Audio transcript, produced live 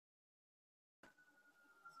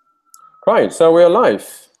Right, so we're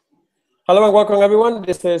live. Hello and welcome everyone.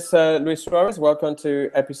 This is Luis Suarez. Welcome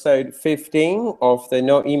to episode 15 of the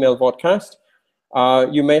No Email Vodcast.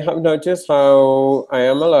 You may have noticed how I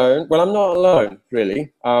am alone. Well, I'm not alone,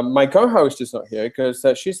 really. My co-host is not here because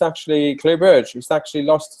she's actually Claire Bird. She's actually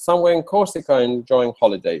lost somewhere in Corsica enjoying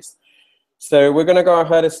holidays. So we're going to go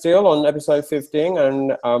ahead still on episode 15.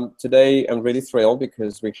 And today I'm really thrilled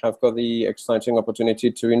because we have got the exciting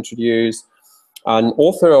opportunity to introduce an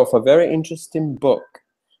author of a very interesting book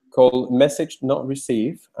called Message Not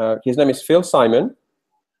Received. His name is Phil Simon.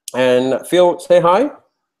 And Phil, say hi.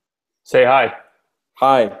 Say hi.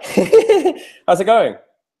 Hi. How's it going?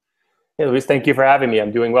 Hey, Luis, thank you for having me.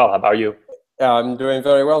 I'm doing well. How about you? I'm doing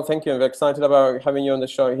very well, thank you. I'm very excited about having you on the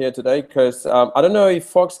show here today because I don't know if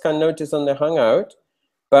folks can notice on the Hangout,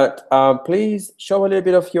 but please show a little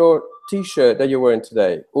bit of your T-shirt that you're wearing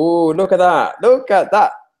today. Oh, look at that. Look at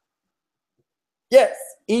that. Yes,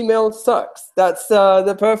 email sucks. That's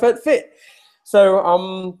the perfect fit.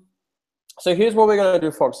 So here's what we're going to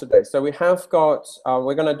do, folks, today. So we have got,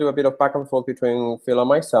 we're going to do a bit of back and forth between Phil and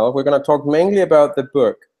myself. We're going to talk mainly about the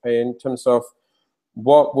book in terms of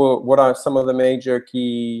what are some of the major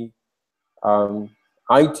key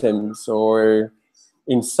items or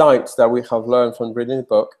insights that we have learned from reading the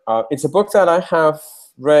book. It's a book that I have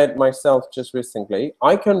read myself just recently.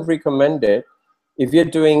 I can recommend it if you're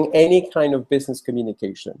doing any kind of business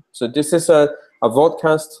communication. So this is a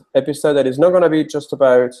vodcast episode that is not going to be just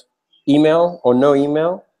about email or no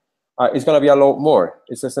email. It's going to be a lot more.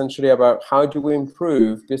 It's essentially about how do we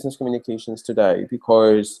improve business communications today,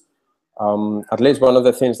 because at least one of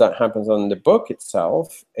the things that happens on the book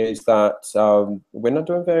itself is that we're not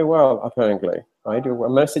doing very well, apparently. Right?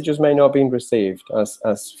 Messages may not be received,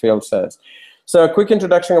 as Phil says. So a quick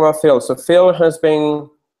introduction about Phil. So Phil has been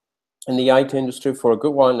in the IT industry for a good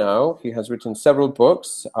while now. He has written several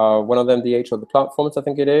books, one of them, The Age of the Platforms, I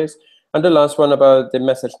think it is, and the last one about the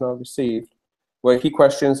message not received, where he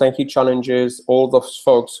questions and he challenges all those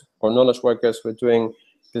folks or knowledge workers who are doing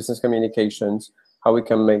business communications, how we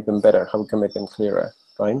can make them better, how we can make them clearer,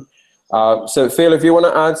 right? So Phil, if you want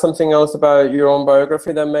to add something else about your own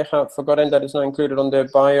biography that may have forgotten that is not included on the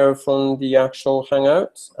bio from the actual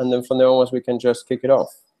Hangout, and then from there onwards we can just kick it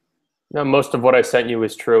off. No, most of what I sent you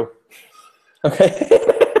is true. Okay.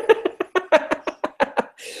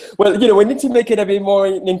 Well, we need to make it a bit more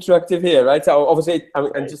interactive here, right? So obviously,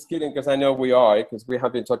 I'm just kidding because I know we are, because we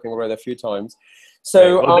have been talking about it a few times.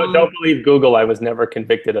 So right. Well, don't believe Google. I was never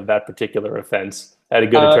convicted of that particular offense. I had a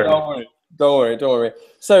good attorney. Don't worry.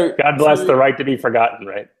 So God bless the right to be forgotten,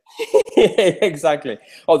 right? Exactly.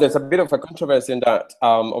 Oh, there's a bit of a controversy in that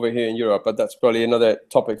over here in Europe, but that's probably another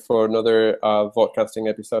topic for another vodcasting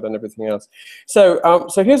episode and everything else. So,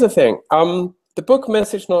 so here's the thing. The book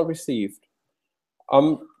Message Not Received.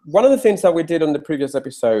 One of the things that we did on the previous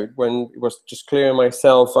episode, when it was just Claire and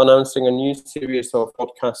myself announcing a new series of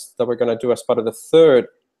podcasts that we're going to do as part of the third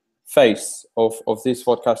phase of this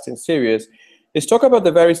podcasting series, is talk about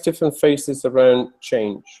the various different phases around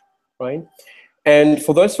change, right? And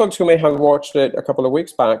for those folks who may have watched it a couple of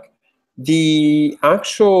weeks back, the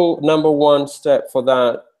actual number one step for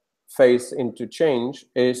that phase into change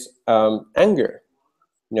is anger,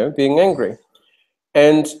 being angry.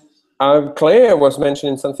 And Claire was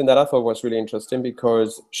mentioning something that I thought was really interesting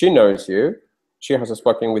because she knows you. She has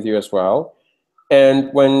spoken with you as well.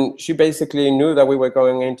 And when she basically knew that we were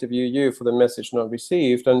going to interview you for the message not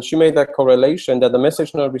received, and she made that correlation that the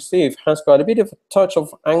message not received has got a bit of a touch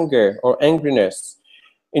of anger or angriness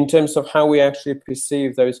in terms of how we actually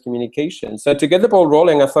perceive those communications. So to get the ball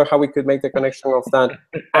rolling, I thought how we could make the connection of that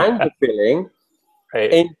anger feeling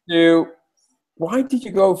into why did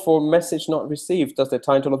you go for message not received as the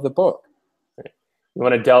title of the book? You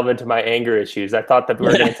want to delve into my anger issues. I thought that we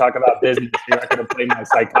were going to talk about business. You're not going to play my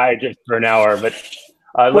psychiatrist for an hour, but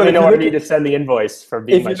let me know when I need to send the invoice for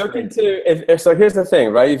being my strength. So here's the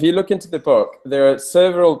thing, right? If you look into the book, there are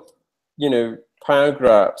several,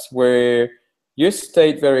 paragraphs where you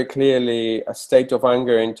state very clearly a state of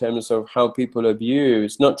anger in terms of how people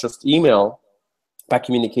abuse, not just email, but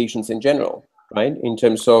communications in general, right? In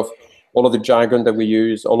terms of all of the jargon that we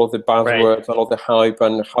use, all of the buzzwords, all of the hype,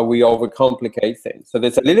 and how we overcomplicate things. So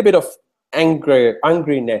there's a little bit of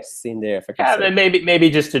angriness in there. Maybe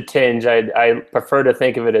just a tinge. I prefer to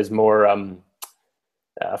think of it as more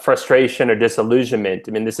frustration or disillusionment.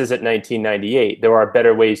 I mean, this isn't 1998. There are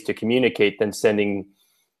better ways to communicate than sending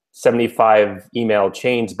 75 email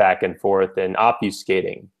chains back and forth and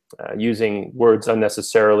obfuscating, using words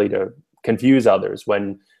unnecessarily to confuse others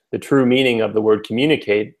when the true meaning of the word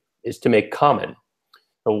communicate is to make common.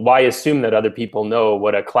 So why assume that other people know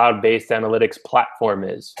what a cloud-based analytics platform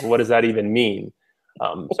is? What does that even mean?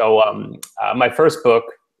 My first book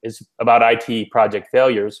is about IT project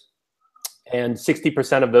failures, and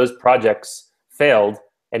 60% of those projects failed,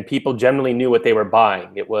 and people generally knew what they were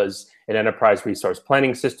buying. It was an enterprise resource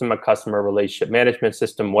planning system, a customer relationship management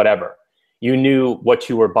system, whatever. You knew what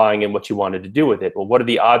you were buying and what you wanted to do with it. Well, what are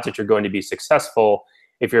the odds that you're going to be successful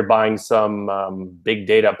if you're buying some big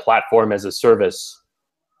data platform as a service,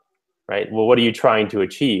 right? Well, what are you trying to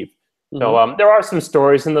achieve? So there are some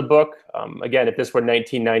stories in the book. Again, if this were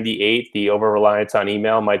 1998, the over-reliance on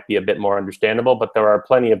email might be a bit more understandable, but there are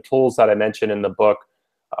plenty of tools that I mentioned in the book,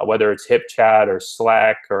 whether it's HipChat or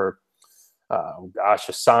Slack or,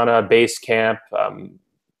 Asana, Basecamp,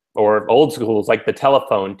 or old schools like the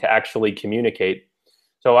telephone to actually communicate.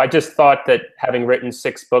 So I just thought that having written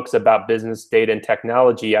 6 books about business, data, and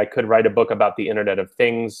technology, I could write a book about the Internet of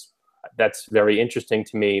Things. That's very interesting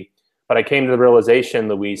to me. But I came to the realization,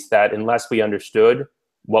 Luis, that unless we understood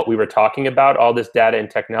what we were talking about, all this data and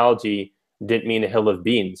technology didn't mean a hill of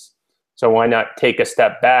beans. So why not take a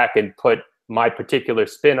step back and put my particular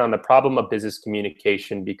spin on the problem of business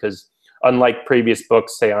communication? Because unlike previous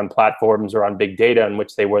books, say on platforms or on big data, in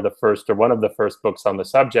which they were the first or one of the first books on the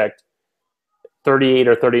subject, 38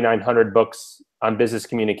 or 3,900 books on business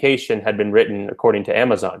communication had been written according to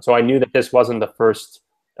Amazon. So I knew that this wasn't the first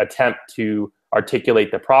attempt to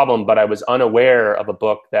articulate the problem, but I was unaware of a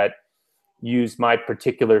book that used my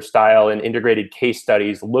particular style and integrated case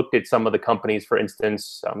studies, looked at some of the companies, for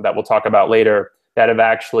instance, that we'll talk about later, that have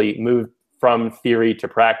actually moved from theory to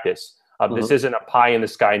practice. This isn't a pie in the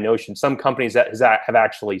sky notion. Some companies that have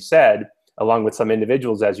actually said, along with some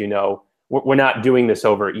individuals, as you know, we're not doing this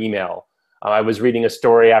over email. I was reading a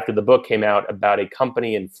story after the book came out about a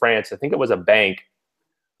company in France, I think it was a bank,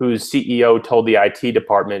 whose CEO told the IT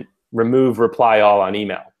department, remove reply all on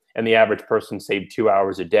email. And the average person saved 2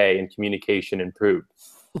 hours a day and communication improved.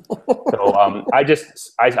 So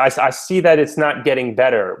I see that it's not getting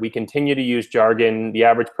better. We continue to use jargon. The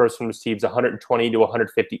average person receives 120 to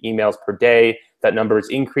 150 emails per day. That number is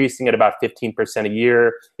increasing at about 15% a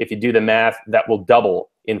year. If you do the math, that will double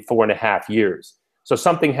in 4.5 years. So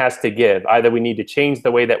something has to give. Either we need to change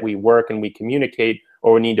the way that we work and we communicate,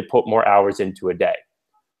 or we need to put more hours into a day.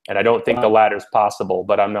 And I don't think the latter is possible,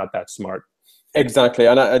 but I'm not that smart. Exactly,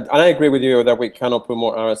 and I agree with you that we cannot put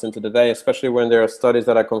more hours into the day, especially when there are studies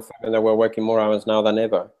that are confirming that we're working more hours now than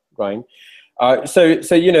ever, right?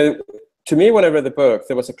 So you know, to me, when I read the book,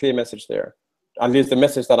 there was a clear message there. At least the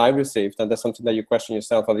message that I received, and that's something that you question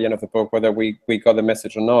yourself at the end of the book, whether we got the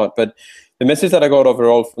message or not. But the message that I got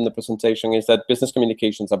overall from the presentation is that business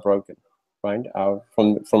communications are broken, right?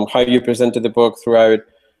 From how you presented the book throughout,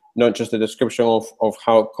 not just the description of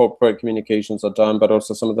how corporate communications are done, but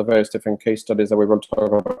also some of the various different case studies that we will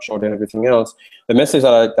talk about shortly and everything else. The message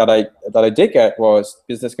that I did get was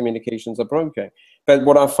business communications are broken. But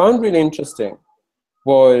what I found really interesting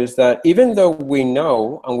was that even though we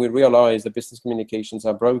know and we realize that business communications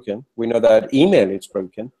are broken, we know that email is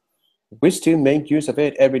broken, we still make use of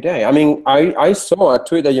it every day. I mean, I saw a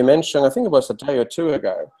tweet that you mentioned, I think it was a day or two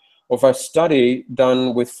ago, of a study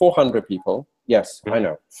done with 400 people. Yes, I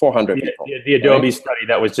know, 400 people. The Adobe study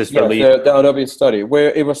that was just released. The Adobe study,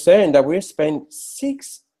 where it was saying that we spend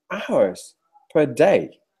 6 hours per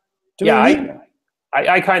day doing email.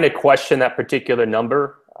 I kind of question that particular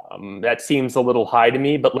number. That seems a little high to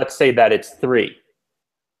me, but let's say that it's 3.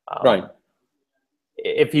 Right.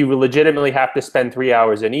 If you legitimately have to spend 3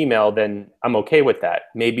 hours in email, then I'm okay with that.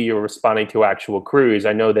 Maybe you're responding to actual queries.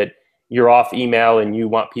 I know that you're off email and you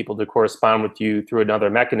want people to correspond with you through another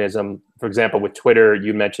mechanism. For example, with Twitter,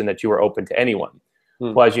 you mentioned that you were open to anyone.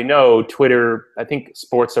 Well, as you know, Twitter, I think,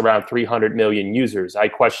 sports around 300 million users. I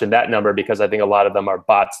question that number because I think a lot of them are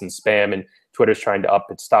bots and spam, and Twitter's trying to up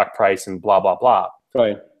its stock price and blah, blah, blah.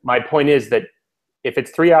 Right. My point is that if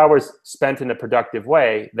it's 3 hours spent in a productive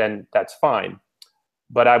way, then that's fine.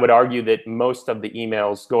 But I would argue that most of the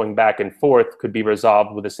emails going back and forth could be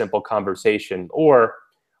resolved with a simple conversation, or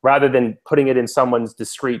rather than putting it in someone's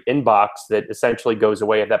discrete inbox that essentially goes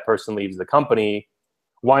away if that person leaves the company,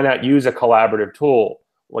 why not use a collaborative tool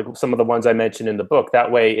like some of the ones I mentioned in the book?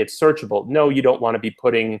 That way it's searchable. No, you don't want to be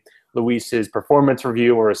putting Luis's performance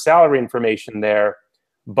review or his salary information there.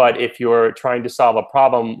 But if you're trying to solve a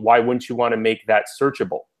problem, why wouldn't you want to make that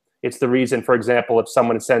searchable? It's the reason, for example, if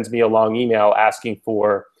someone sends me a long email asking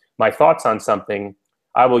for my thoughts on something,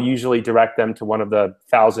 I will usually direct them to one of the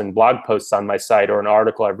 1,000 blog posts on my site or an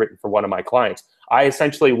article I've written for one of my clients. I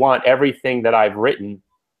essentially want everything that I've written,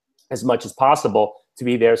 as much as possible, to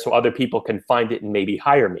be there so other people can find it and maybe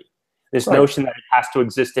hire me. This notion that it has to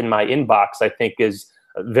exist in my inbox, I think, is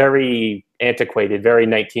very antiquated, very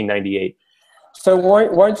 1998. So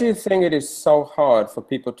why do you think it is so hard for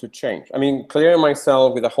people to change? I mean, clearly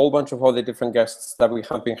myself, with a whole bunch of other different guests that we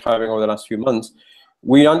have been having over the last few months,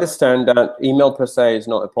 we understand that email per se is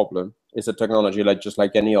not a problem. It's a technology just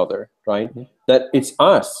like any other, right? Mm-hmm. That it's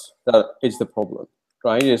us that is the problem,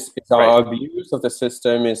 right? It's our abuse of the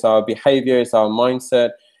system, it's our behavior, it's our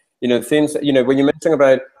mindset. Things, when you mention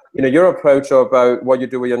about, your approach about what you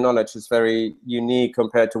do with your knowledge is very unique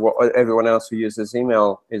compared to what everyone else who uses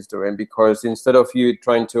email is doing, because instead of you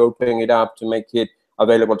trying to open it up to make it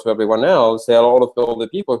available to everyone else, there are all the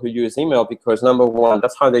people who use email because, number one,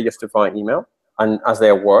 that's how they used to find email and as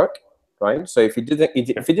their work, right? So if it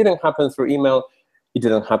didn't happen through email, it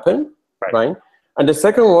didn't happen, right? And the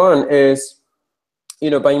second one is,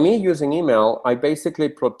 by me using email, I basically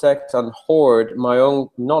protect and hoard my own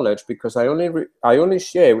knowledge because I only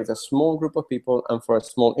share with a small group of people and for a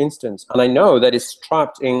small instance. And I know that it's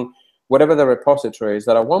trapped in whatever the repository is,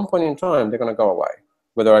 that at one point in time, they're going to go away,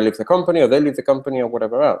 whether I leave the company or they leave the company or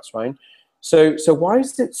whatever else, right? So why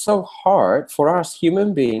is it so hard for us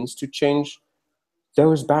human beings to change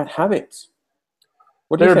those bad habits?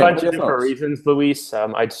 There are a bunch of different reasons, Luis.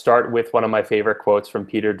 I'd start with one of my favorite quotes from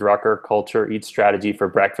Peter Drucker: "Culture eats strategy for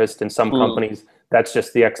breakfast." In some companies, that's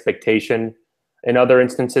just the expectation. In other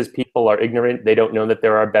instances, people are ignorant. They don't know that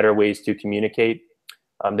there are better ways to communicate.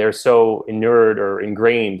 They're so inured or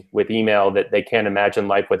ingrained with email that they can't imagine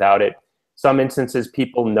life without it. Some instances,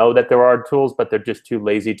 people know that there are tools, but they're just too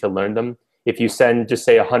lazy to learn them. If you send, just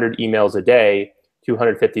say, 100 emails a day,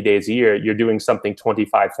 250 days a year, you're doing something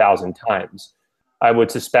 25,000 times. I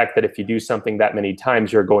would suspect that if you do something that many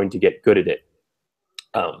times, you're going to get good at it.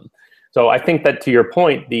 So I think that, to your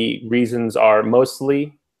point, the reasons are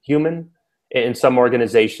mostly human. In some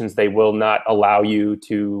organizations, they will not allow you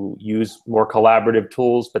to use more collaborative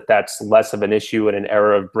tools, but that's less of an issue in an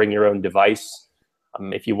era of bring your own device.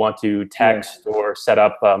 If you want to text or set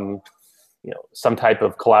up some type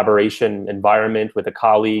of collaboration environment with a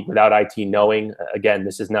colleague without IT knowing, again,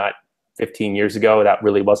 this is not 15 years ago. That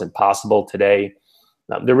really wasn't possible today.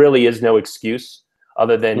 There really is no excuse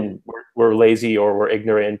other than we're lazy or we're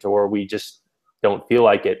ignorant or we just don't feel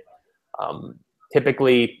like it.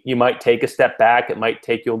 Typically, you might take a step back. It might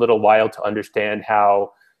take you a little while to understand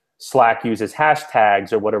how Slack uses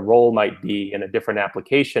hashtags or what a role might be in a different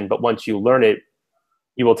application. But once you learn it,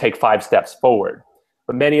 you will take 5 steps forward.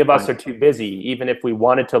 But many of us are too busy. Even if we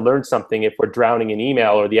wanted to learn something, if we're drowning in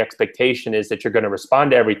email or the expectation is that you're going to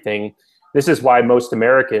respond to everything, this is why most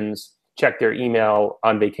Americans check their email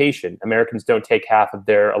on vacation. Americans don't take half of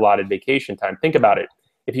their allotted vacation time. Think about it.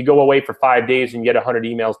 If you go away for 5 days and you get 100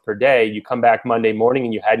 emails per day, you come back Monday morning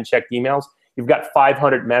and you hadn't checked emails, you've got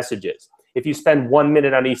 500 messages. If you spend 1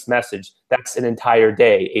 minute on each message, that's an entire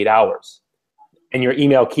day, 8 hours. And your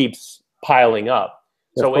email keeps piling up.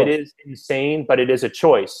 So it is insane, but it is a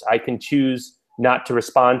choice. I can choose not to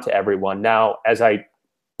respond to everyone. Now, as I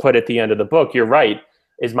put at the end of the book, you're right.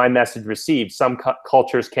 Is my message received? Some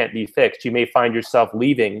cultures can't be fixed. You may find yourself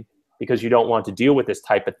leaving because you don't want to deal with this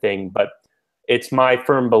type of thing, but it's my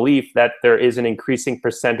firm belief that there is an increasing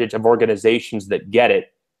percentage of organizations that get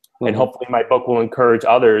it. And hopefully my book will encourage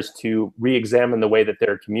others to re-examine the way that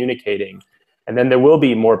they're communicating. And then there will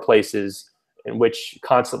be more places in which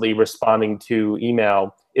constantly responding to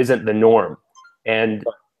email isn't the norm. And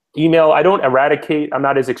email, I don't eradicate, I'm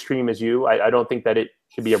not as extreme as you. I don't think that it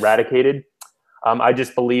should be eradicated. I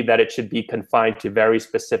just believe that it should be confined to very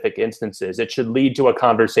specific instances. It should lead to a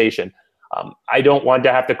conversation. I don't want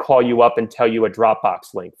to have to call you up and tell you a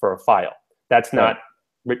Dropbox link for a file. That's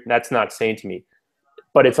not sane to me.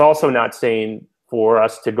 But it's also not sane for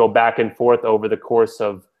us to go back and forth over the course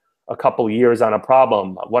of a couple years on a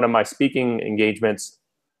problem. One of my speaking engagements,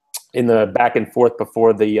 in the back and forth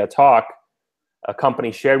before the talk, a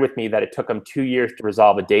company shared with me that it took them 2 years to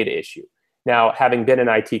resolve a data issue. Now, having been an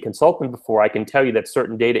IT consultant before, I can tell you that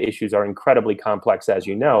certain data issues are incredibly complex, as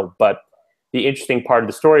you know. But the interesting part of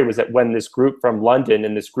the story was that when this group from London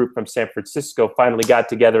and this group from San Francisco finally got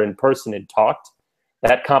together in person and talked,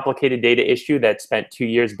 that complicated data issue that spent 2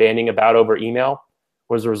 years banding about over email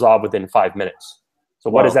was resolved within 5 minutes. So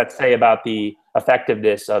what does that say about the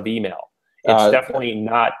effectiveness of email? It's definitely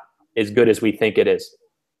not as good as we think it is.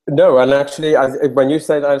 No, and actually, when you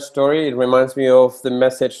say that story, it reminds me of the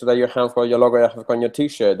message that you have for your logo, you have on your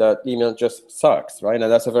T-shirt, that email just sucks, right?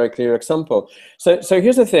 And that's a very clear example. So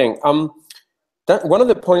here's the thing. That one of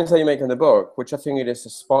the points that you make in the book, which I think it is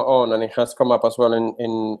spot on, and it has come up as well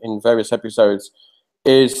in various episodes,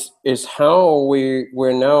 is how we're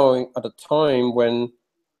now at a time when,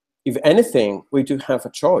 if anything, we do have a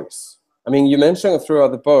choice. I mean, you mentioned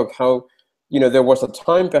throughout the book how there was a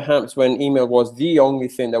time perhaps when email was the only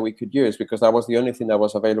thing that we could use because that was the only thing that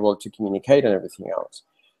was available to communicate and everything else.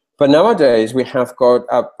 But nowadays, we have got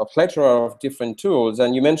a plethora of different tools,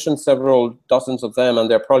 and you mentioned several dozens of them, and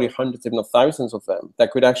there are probably hundreds, if not thousands of them,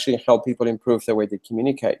 that could actually help people improve the way they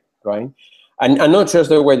communicate, right? And not just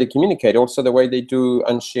the way they communicate, also the way they do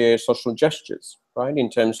and share social gestures, right?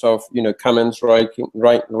 In terms of, comments,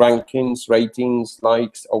 rankings, ratings,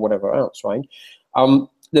 likes, or whatever else, right?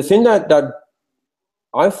 The thing that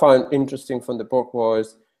I found interesting from the book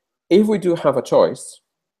was, if we do have a choice,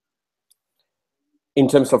 in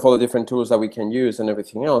terms of all the different tools that we can use and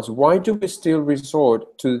everything else, why do we still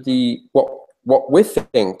resort to what we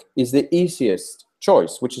think is the easiest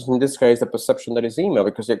choice, which is in this case the perception that is email?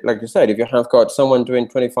 Because like you said, if you have got someone doing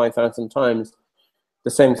 25,000 times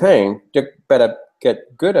the same thing, you better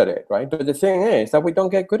get good at it, right? But the thing is that we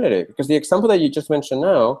don't get good at it, because the example that you just mentioned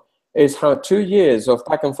now is how 2 years of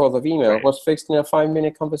back and forth of email was fixed in a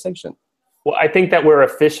 5-minute conversation. Well, I think that we're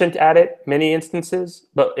efficient at it many instances,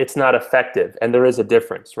 but it's not effective. And there is a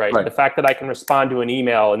difference, right? The fact that I can respond to an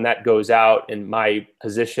email and that goes out and my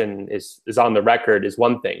position is on the record is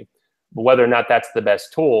one thing. But whether or not that's the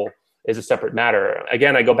best tool is a separate matter.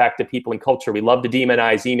 Again, I go back to people and culture. We love to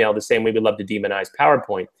demonize email the same way we love to demonize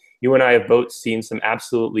PowerPoint. You and I have both seen some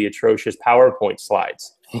absolutely atrocious PowerPoint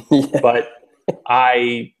slides. But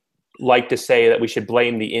I like to say that we should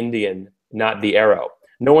blame the Indian, not the arrow.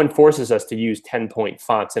 No one forces us to use 10-point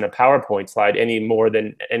fonts in a PowerPoint slide any more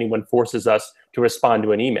than anyone forces us to respond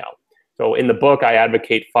to an email. So in the book, I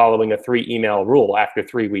advocate following a 3-email rule. After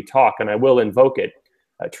 3, we talk, and I will invoke it.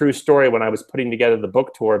 A true story, when I was putting together the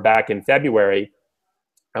book tour back in February,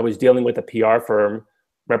 I was dealing with a PR firm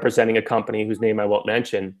representing a company whose name I won't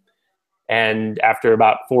mention. And after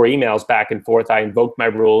about 4 emails back and forth, I invoked my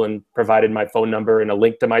rule and provided my phone number and a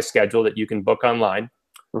link to my schedule that you can book online.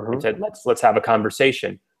 And said, let's have a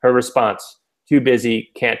conversation. Her response: too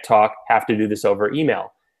busy, can't talk, have to do this over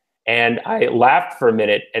email. And I laughed for a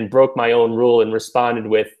minute and broke my own rule and responded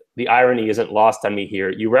with, the irony isn't lost on me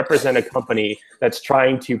here. You represent a company that's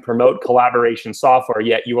trying to promote collaboration software,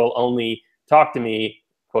 yet you will only talk to me,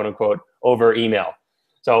 quote unquote, over email.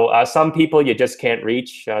 So some people you just can't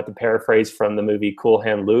reach, to paraphrase from the movie Cool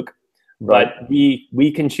Hand Luke. But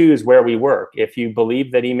we can choose where we work. If you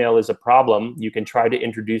believe that email is a problem, you can try to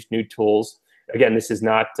introduce new tools. Again, this is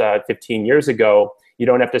not 15 years ago. You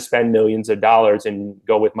don't have to spend millions of dollars and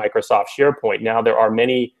go with Microsoft SharePoint. Now there are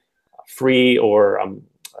many free or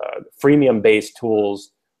freemium-based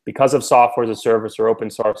tools because of software as a service or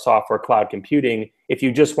open source software, cloud computing. If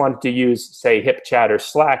you just want to use, say, HipChat or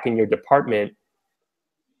Slack in your department,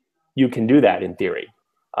 you can do that in theory.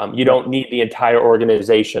 You don't need the entire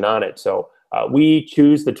organization on it. So we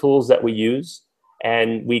choose the tools that we use,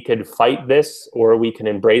 and we could fight this or we can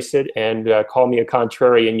embrace it. And call me a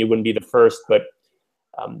contrarian, you wouldn't be the first, but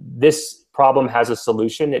this problem has a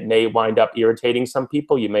solution. It may wind up irritating some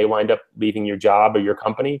people. You may wind up leaving your job or your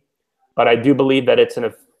company. But I do believe that it's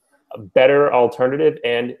a better alternative.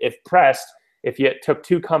 And if pressed, if you took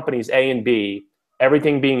 2 companies, A and B,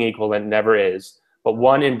 everything being equal, and it never is, but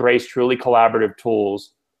one embraced truly collaborative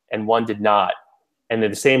tools and one did not, and they're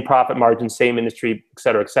the same profit margin, same industry,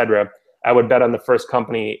 et cetera, I would bet on the first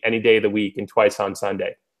company any day of the week and twice on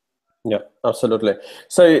Sunday. Yeah, absolutely.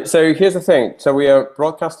 So here's the thing. So we are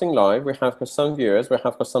broadcasting live. We have got some viewers. We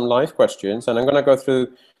have got some live questions, and I'm going to go through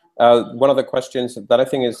one of the questions that I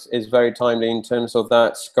think is very timely in terms of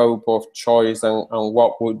that scope of choice and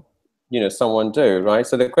what would someone do, right?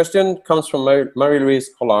 So the question comes from Marie-Louise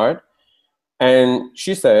Collard. And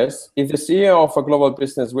she says, if the CEO of a global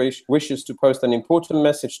business wishes to post an important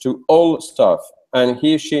message to all staff, and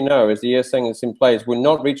he or she knows the ESN is in place, will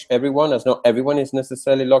not reach everyone, as not everyone is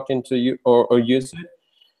necessarily logged into you or use it,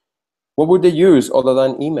 what would they use other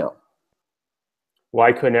than email?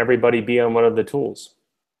 Why couldn't everybody be on one of the tools?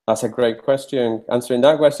 That's a great question. Answering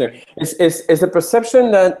that question is the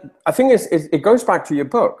perception that I think it goes back to your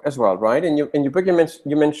book as well, right? In your book,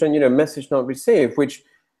 you mentioned message not received, which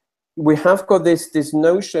we have got this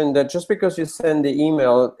notion that just because you send the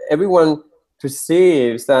email, everyone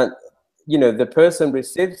perceives that the person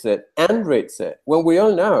receives it and reads it, when we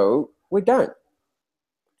all know we don't,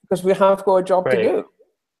 because we have got a job to do.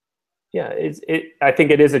 Yeah, I think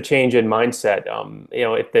it is a change in mindset.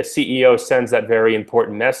 If the CEO sends that very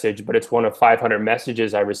important message, but it's one of 500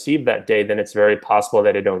 messages I received that day, then it's very possible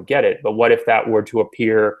that I don't get it. But what if that were to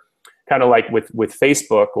appear kind of like with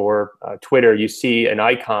Facebook or Twitter? You see an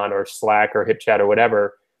icon, or Slack or HipChat or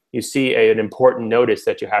whatever, you see an important notice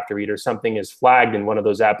that you have to read, or something is flagged in one of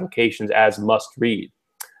those applications as must read.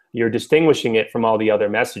 you're distinguishing it from all the other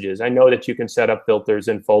messages. I know that you can set up filters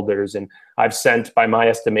and folders, and I've sent, by my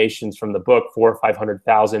estimations from the book, 400,000 or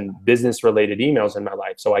 500,000 business-related emails in my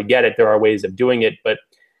life. So I get it. There are ways of doing it, but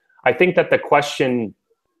I think that the question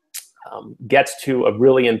gets to a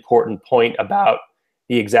really important point about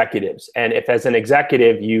the executives. And if, as an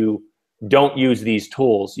executive, you don't use these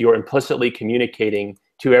tools, you're implicitly communicating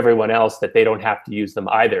to everyone else that they don't have to use them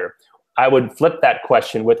either. I would flip that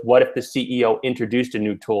question with, what if the CEO introduced a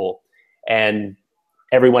new tool and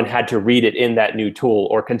everyone had to read it in that new tool,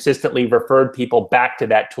 or consistently referred people back to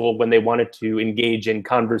that tool when they wanted to engage in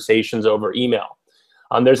conversations over email?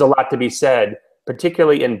 There's a lot to be said,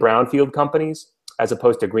 particularly in brownfield companies as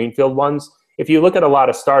opposed to greenfield ones. If you look at a lot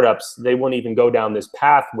of startups, they won't even go down this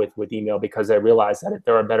path with email because they realize that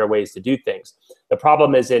there are better ways to do things. The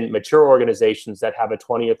problem is in mature organizations that have a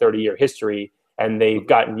 20 or 30-year history, and they've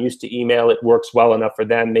gotten used to email. It works well enough for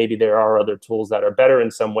them. Maybe there are other tools that are better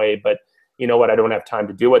in some way, but you know what? I don't have time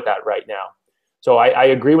to deal with that right now. So I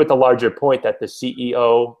agree with the larger point that the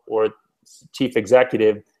CEO or chief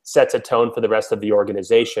executive sets a tone for the rest of the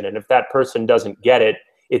organization. And if that person doesn't get it,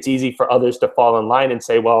 it's easy for others to fall in line and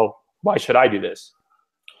say, well, why should I do this?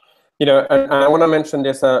 You know, and I want to mention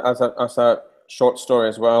this as a short story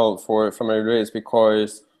as well from my release,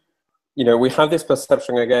 because you know, we have this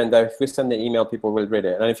perception again that if we send the email, people will read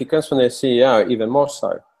it. And if it comes from the CEO, even more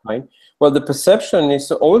so, right? Well, the perception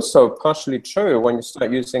is also partially true when you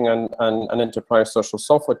start using an enterprise social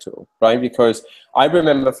software tool, right? Because I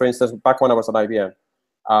remember, for instance, back when I was at IBM,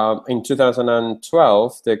 in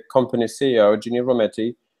 2012, the company CEO, Ginny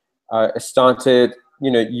Rometty, started,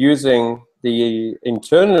 you know, using the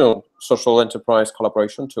internal social enterprise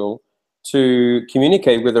collaboration tool to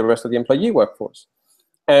communicate with the rest of the employee workforce.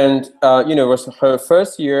 And, you know, it was her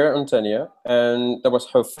first year on tenure, and that was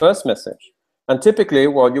her first message. And typically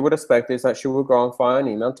what you would expect is that she would go and fire an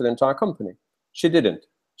email to the entire company. She didn't.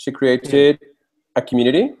 She created a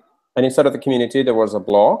community, and inside of the community, there was a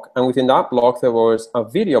blog. And within that blog, there was a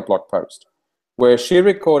video blog post where she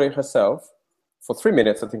recorded herself for 3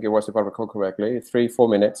 minutes, I think it was, if I recall correctly, 3-4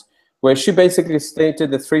 minutes, where she basically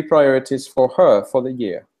stated the 3 priorities for her for the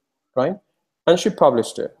year, right? And she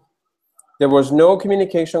published it. There was no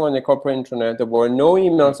communication on the corporate internet. There were no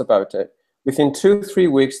emails about it. Within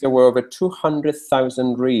 2-3 weeks, there were over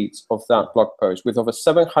 200,000 reads of that blog post with over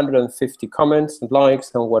 750 comments and likes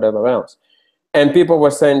and whatever else. And people were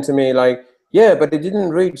saying to me like, yeah, but it didn't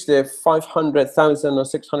reach the 500,000 or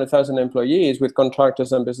 600,000 employees with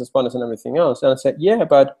contractors and business partners and everything else. And I said, yeah,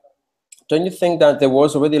 but don't you think that there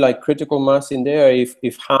was already like critical mass in there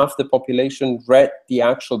if half the population read the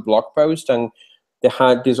actual blog post and they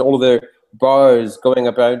had all the bars going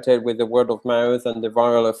about it with the word of mouth and the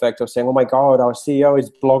viral effect of saying, oh my God, our CEO is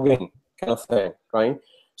blogging, kind of thing, right?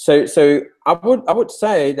 So I would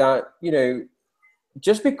say that, you know,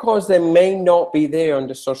 just because they may not be there on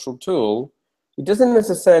the social tool, it doesn't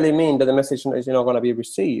necessarily mean that the message is not going to be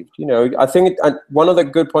received. You know, I think one of the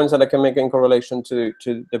good points that I can make in correlation to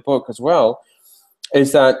the book as well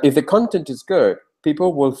is that if the content is good,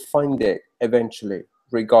 people will find it eventually,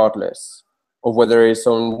 regardless of whether it's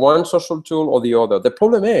on one social tool or the other. The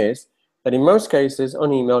problem is that in most cases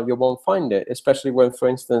on email, you won't find it, especially when, for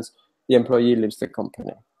instance, the employee leaves the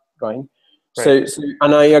company, right? So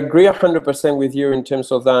and I agree 100% with you in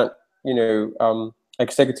terms of that, you know,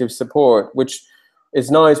 executive support, which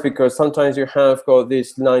is nice because sometimes you have got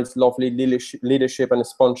this nice, lovely leadership and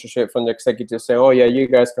sponsorship from the executives saying, oh yeah, you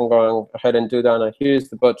guys can go ahead and do that, and here's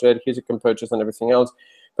the budget, here's you can purchase and everything else.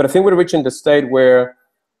 But I think we're reaching the state where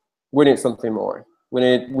we need something more. We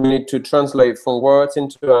need to translate from words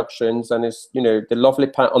into actions, and it's, you know, the lovely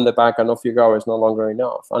pat on the back and off you go is no longer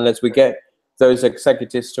enough unless we get those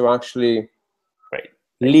executives to actually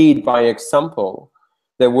lead by example.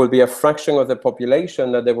 There will be a fraction of the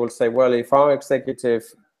population that they will say, well, if our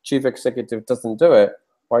chief executive doesn't do it,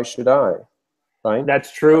 why should I? Right?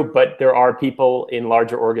 That's true, but there are people in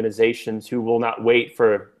larger organizations who will not wait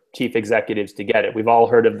for chief executives to get it. We've all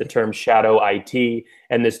heard of the term shadow IT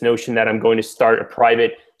and this notion that I'm going to start a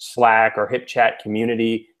private Slack or HipChat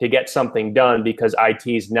community to get something done because IT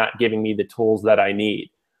is not giving me the tools that I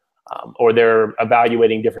need. Or they're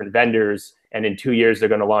evaluating different vendors, and in 2 years they're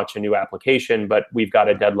going to launch a new application, but we've got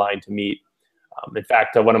a deadline to meet. In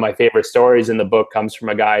fact, one of my favorite stories in the book comes from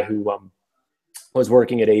a guy who was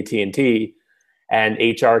working at AT&T, and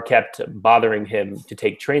HR kept bothering him to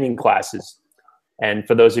take training classes. And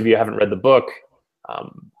for those of you who haven't read the book,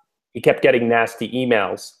 he kept getting nasty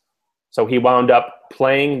emails. So he wound up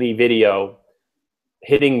playing the video,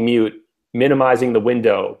 hitting mute, minimizing the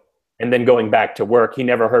window, and then going back to work. He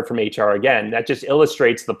never heard from HR again. That just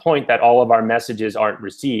illustrates the point that all of our messages aren't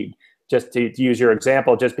received. Just to use your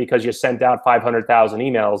example, just because you sent out 500,000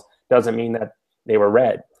 emails doesn't mean that they were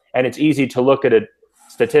read. And it's easy to look at a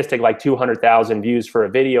statistic like 200,000 views for a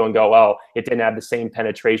video and go, well, it didn't have the same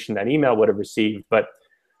penetration that email would have received. But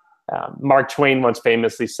Mark Twain once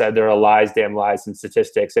famously said, there are lies, damn lies in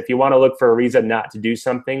statistics. If you want to look for a reason not to do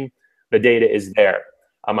something, the data is there.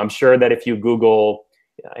 I'm sure that if you Google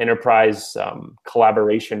enterprise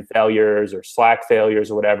collaboration failures or Slack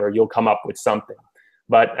failures or whatever, you'll come up with something.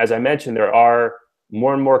 But as I mentioned, there are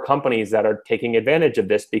more and more companies that are taking advantage of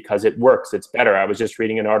this because it works, it's better. I was just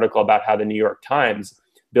reading an article about how the New York Times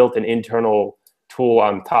built an internal tool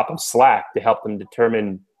on top of Slack to help them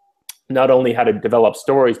determine not only how to develop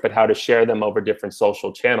stories, but how to share them over different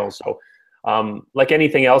social channels. So like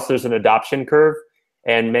anything else, there's an adoption curve.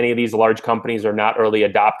 And many of these large companies are not early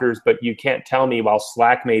adopters, but you can't tell me, while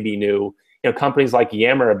Slack may be new, companies like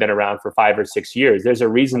Yammer have been around for 5 or 6 years. There's a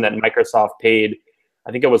reason that Microsoft paid,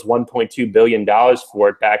 I think it was $1.2 billion for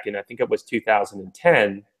it back in, I think it was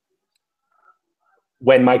 2010,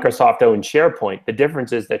 when Microsoft owned SharePoint. The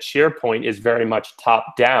difference is that SharePoint is very much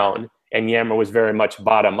top down and Yammer was very much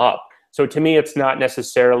bottom up. So to me, it's not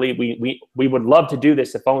necessarily, we would love to do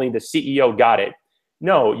this if only the CEO got it.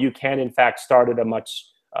 No, you can in fact start at a much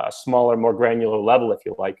smaller, more granular level if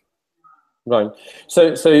you like. Right.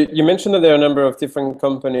 So you mentioned that there are a number of different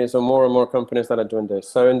companies, or more and more companies, that are doing this.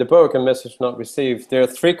 So in the book, A Message Not Received, there are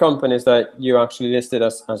 3 companies that you actually listed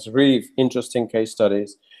as really interesting case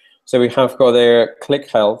studies. So we have got there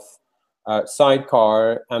ClickHealth,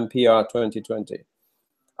 Sidecar, and PR 2020.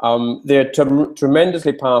 They're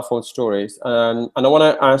tremendously powerful stories. And I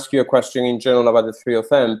want to ask you a question in general about the 3 of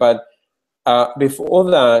them. But before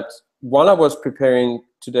that, while I was preparing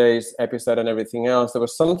today's episode and everything else, there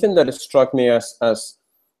was something that struck me as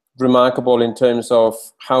remarkable in terms of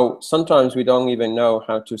how sometimes we don't even know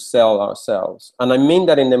how to sell ourselves. And I mean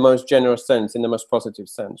that in the most generous sense, in the most positive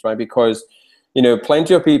sense, right? Because,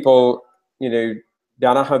 plenty of people,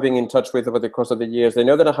 that I have been in touch with over the course of the years, they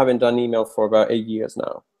know that I haven't done email for about 8 years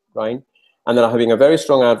now, right? And that I'm having a very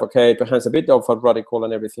strong advocate, perhaps a bit of a radical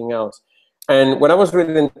and everything else. And when I was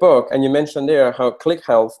reading the book, and you mentioned there how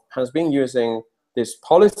ClickHealth has been using this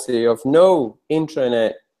policy of no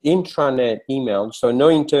intranet email, so no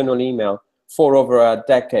internal email, for over a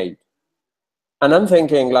decade. And I'm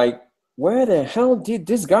thinking, like, where the hell did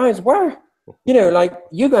these guys work?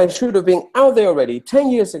 You guys should have been out there already 10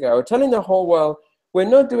 years ago telling the whole world, we're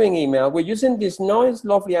not doing email, we're using this nice,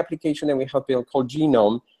 lovely application that we have built called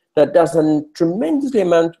Genome that does a tremendous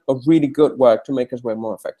amount of really good work to make us work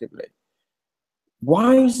more effectively.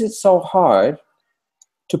 Why is it so hard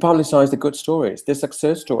to publicize the good stories, the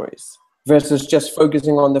success stories, versus just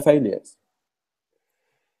focusing on the failures?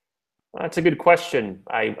 That's a good question.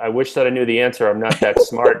 I wish that I knew the answer. I'm not that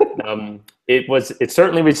smart. It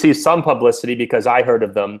certainly received some publicity because I heard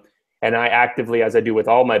of them. And I actively, as I do with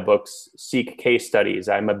all my books, seek case studies.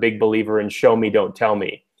 I'm a big believer in show me, don't tell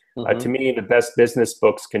me. To me, the best business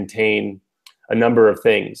books contain a number of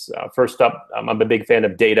things. First up, I'm a big fan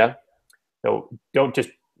of data. So don't just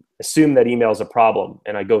assume that email is a problem.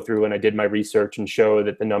 And I go through and I did my research and show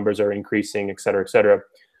that the numbers are increasing, et cetera, et cetera.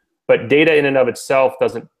 But data in and of itself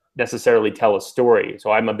doesn't necessarily tell a story. So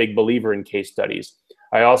I'm a big believer in case studies.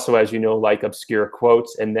 I also, as you know, like obscure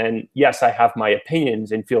quotes. And then, yes, I have my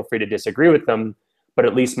opinions and feel free to disagree with them, but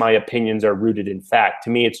at least my opinions are rooted in fact. To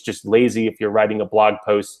me, it's just lazy if you're writing a blog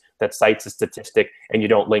post that cites a statistic and you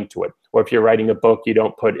don't link to it. Or if you're writing a book, you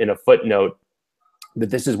don't put in a footnote that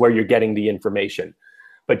this is where you're getting the information.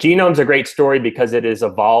 But Genome's a great story because it has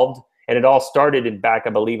evolved, and it all started back, I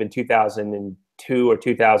believe, in 2002 or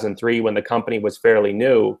 2003 when the company was fairly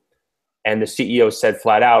new. And the CEO said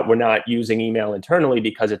flat out, we're not using email internally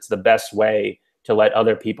because it's the best way to let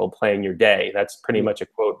other people plan your day. That's pretty much a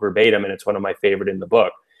quote verbatim, and it's one of my favorite in the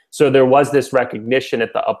book. So there was this recognition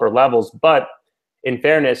at the upper levels, but in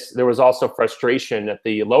fairness, there was also frustration at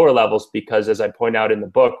the lower levels because, as I point out in the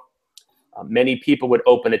book, many people would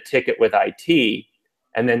open a ticket with IT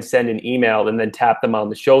and then send an email and then tap them on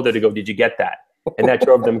the shoulder to go, did you get that? And that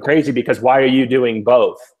drove them crazy because why are you doing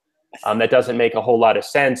both? That doesn't make a whole lot of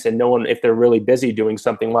sense. And no one, if they're really busy doing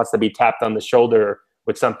something, wants to be tapped on the shoulder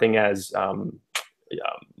with something as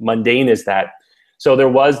mundane as that. So there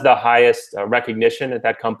was the highest recognition at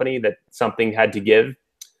that company that something had to give.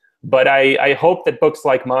 But I hope that books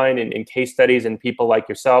like mine and case studies and people like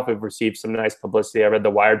yourself have received some nice publicity. I read the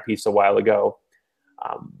Wired piece a while ago.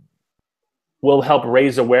 Will help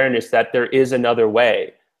raise awareness that there is another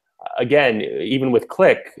way. Again, even with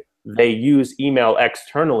Click, they use email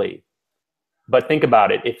externally, But think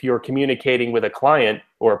about it. If you're communicating with a client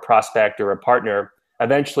or a prospect or a partner,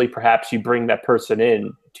 eventually perhaps you bring that person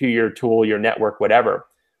in to your tool, your network, whatever.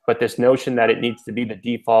 But this notion that it needs to be the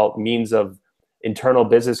default means of internal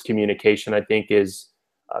business communication, I think, is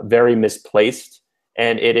very misplaced.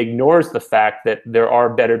 And it ignores the fact that there are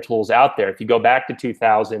better tools out there. If you go back to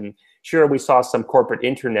 2000, sure, we saw some corporate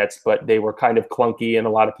intranets, but they were kind of clunky and a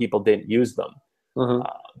lot of people didn't use them.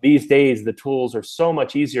 These days, the tools are so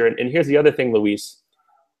much easier. And here's the other thing, Luis.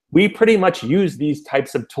 We pretty much use these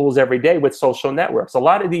types of tools every day with social networks. A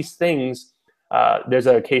lot of these things, there's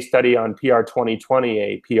a case study on PR 2020,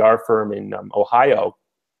 a PR firm in Ohio.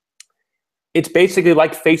 It's basically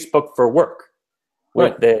like Facebook for work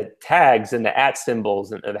with the tags and the @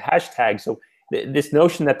 symbols and the hashtags. So this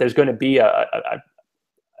notion that there's going to be a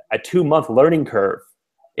 2-month learning curve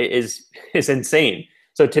is insane.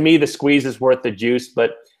 So to me, the squeeze is worth the juice.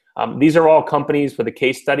 But these are all companies for the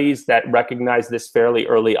case studies that recognize this fairly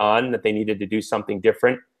early on, that they needed to do something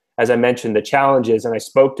different. As I mentioned, the challenges, and I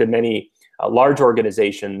spoke to many large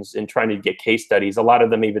organizations in trying to get case studies. A lot of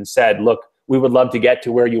them even said, look, we would love to get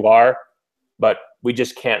to where you are, but we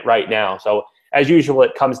just can't right now. So as usual,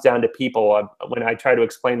 it comes down to people. When I try to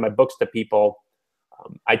explain my books to people,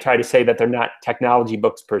 I try to say that they're not technology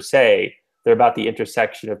books per se. They're about the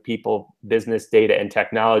intersection of people, business, data, and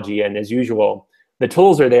technology. And as usual, the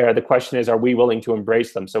tools are there. The question is, are we willing to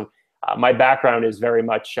embrace them? So my background is very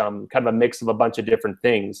much kind of a mix of a bunch of different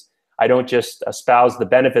things. I don't just espouse the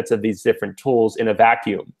benefits of these different tools in a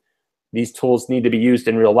vacuum. These tools need to be used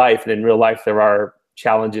in real life. And in real life, there are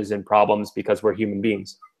challenges and problems because we're human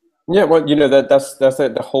beings. Yeah, well, you know, that's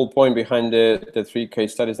the whole point behind the 3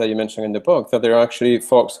 case studies that you mentioned in the book, that there are actually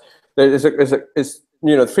folks, there's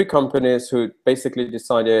 3 companies who basically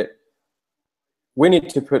decided, we need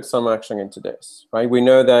to put some action into this, right? We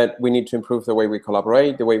know that we need to improve the way we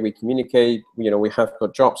collaborate, the way we communicate. You know, we have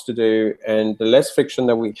got jobs to do, and the less friction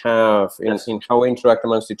that we have in how we interact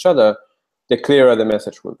amongst each other, the clearer the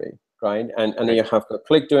message will be, right? And then you have got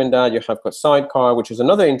Click doing that. You have got Sidecar, which is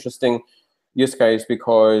another interesting use case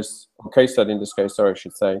because, or case study in this case, sorry, I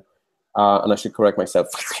should say, and I should correct myself,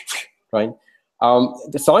 right?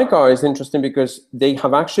 The Sidecar is interesting because they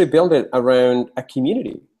have actually built it around a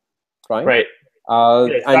community, right? Right.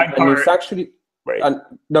 And it's actually,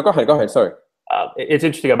 no, go ahead, sorry. It's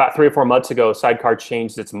interesting. About 3 or 4 months ago, Sidecar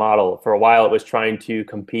changed its model. For a while, it was trying to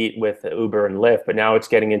compete with Uber and Lyft, but now it's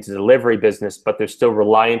getting into the delivery business, but they're still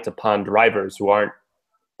reliant upon drivers who aren't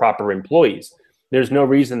proper employees. There's no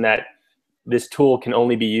reason that this tool can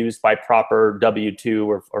only be used by proper W-2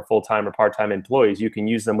 or full-time or part-time employees. You can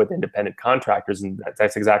use them with independent contractors, and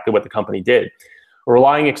that's exactly what the company did.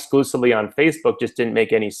 Relying exclusively on Facebook just didn't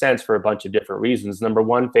make any sense for a bunch of different reasons. Number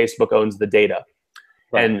one, Facebook owns the data.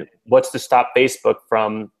 Right. And what's to stop Facebook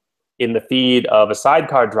from, in the feed of a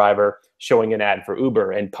Sidecar driver, showing an ad for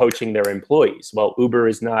Uber and poaching their employees? Well, Uber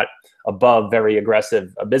is not above very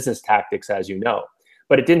aggressive business tactics, as you know.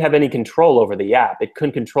 But it didn't have any control over the app. It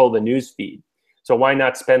couldn't control the news feed. So why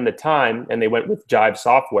not spend the time? And they went with Jive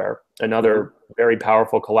Software, another very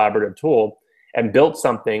powerful collaborative tool, and built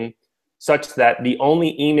something such that the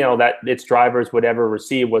only email that its drivers would ever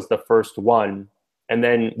receive was the first one. And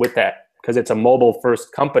then with that, because it's a mobile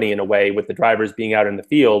first company in a way, with the drivers being out in the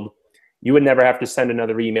field, you would never have to send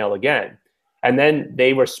another email again. And then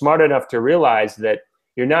they were smart enough to realize that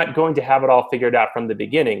you're not going to have it all figured out from the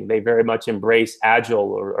beginning. They very much embrace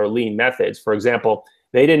agile or lean methods. For example,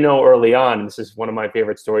 they didn't know early on, and this is one of my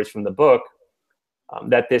favorite stories from the book,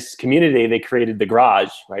 that this community, they created the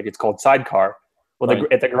garage, right? It's called Sidecar. Well,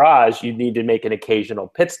 right. At the garage, you need to make an occasional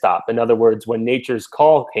pit stop. In other words, when nature's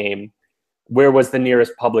call came, where was the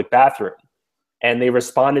nearest public bathroom? And they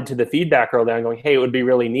responded to the feedback early on going, hey, it would be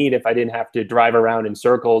really neat if I didn't have to drive around in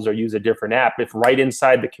circles or use a different app. If right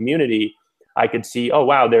inside the community, I could see, oh,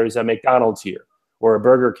 wow, there's a McDonald's here or a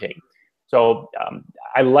Burger King. So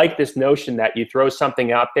I like this notion that you throw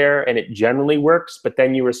something out there and it generally works, but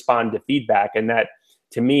then you respond to feedback. And that,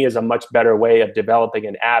 to me, is a much better way of developing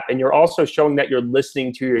an app. And you're also showing that you're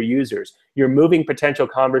listening to your users. You're moving potential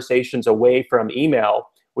conversations away from email,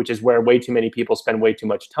 which is where way too many people spend way too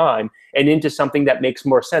much time, and into something that makes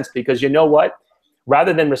more sense. Because you know what?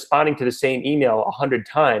 Rather than responding to the same email 100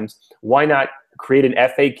 times, why not create an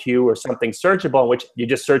FAQ or something searchable in which you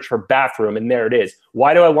just search for bathroom and there it is?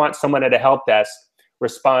 Why do I want someone at a help desk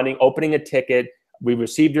responding, opening a ticket, we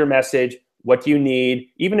received your message, what do you need?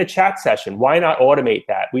 Even a chat session, why not automate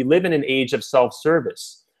that? We live in an age of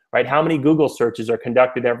self-service, right? How many Google searches are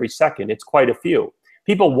conducted every second? It's quite a few.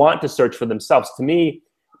 People want to search for themselves. To me,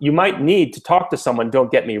 you might need to talk to someone,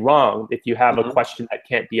 don't get me wrong, if you have a question that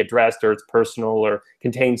can't be addressed or it's personal or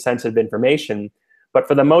contains sensitive information. But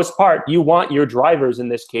for the most part, you want your drivers, in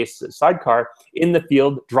this case, sidecar, in the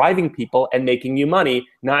field driving people and making you money,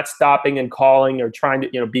 not stopping and calling or trying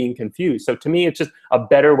to, being confused. So to me, it's just a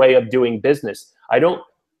better way of doing business. I don't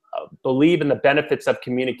believe in the benefits of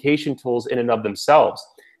communication tools in and of themselves.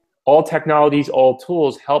 All technologies, all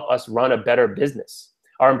tools help us run a better business.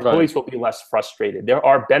 Our employees will be less frustrated. There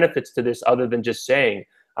are benefits to this other than just saying,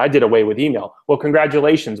 I did away with email. Well,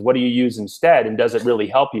 congratulations. What do you use instead? And does it really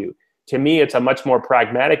help you? To me, it's a much more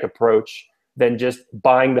pragmatic approach than just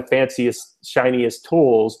buying the fanciest, shiniest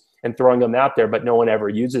tools and throwing them out there, but no one ever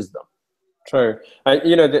uses them. True. And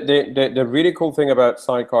the really cool thing about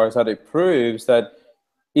Sidecar is that it proves that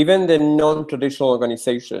even the non-traditional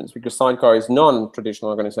organizations, because Sidecar is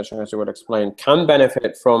non-traditional organization, as you would explain, can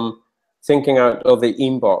benefit from thinking out of the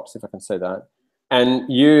inbox, if I can say that, and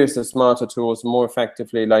use the smarter tools more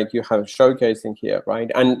effectively, like you have showcasing here,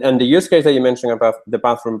 right? And the use case that you mentioned about the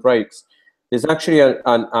bathroom breaks, there's actually a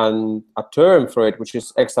term for it, which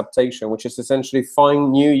is exaptation, which is essentially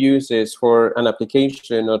find new uses for an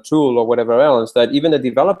application or tool or whatever else that even the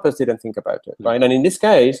developers didn't think about it, right? And in this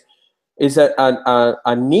case, it's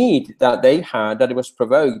a need that they had that it was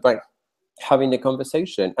provoked by having the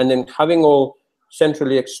conversation and then having all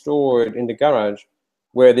centrally stored in the garage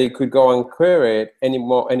where they could go and query it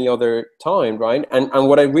any other time, right? And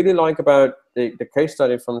what I really like about the case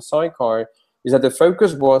study from Sidecar is that the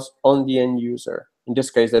focus was on the end user, in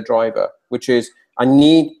this case, the driver, which is, I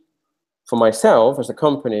need, for myself as a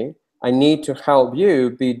company, I need to help you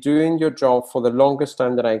be doing your job for the longest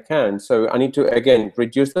time that I can. So I need to, again,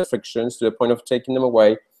 reduce the frictions to the point of taking them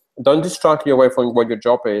away. Don't distract you away from what your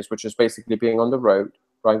job is, which is basically being on the road,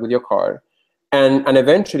 right, with your car. And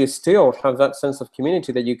eventually still have that sense of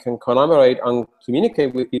community that you can collaborate and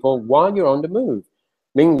communicate with people while you're on the move,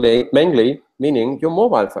 mainly meaning your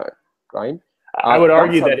mobile phone, right? I would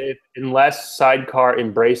argue that unless Sidecar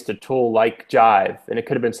embraced a tool like Jive, and it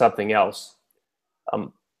could have been something else,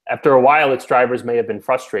 after a while, its drivers may have been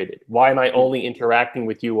frustrated. Why am I only interacting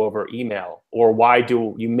with you over email? Or why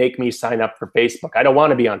do you make me sign up for Facebook? I don't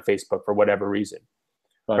want to be on Facebook for whatever reason,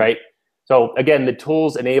 right? So again, the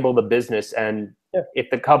tools enable the business, and if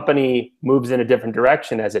the company moves in a different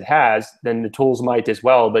direction, as it has, then the tools might as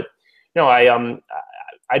well. But I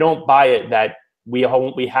don't buy it that we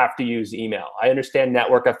have to use email. I understand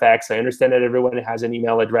network effects. I understand that everyone has an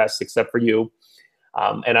email address except for you,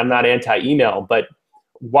 and I'm not anti-email. But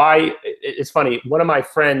why? It's funny. One of my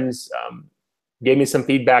friends gave me some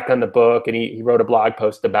feedback on the book, and he wrote a blog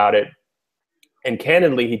post about it. And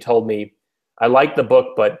candidly, he told me, "I like the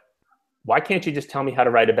book, but why can't you just tell me how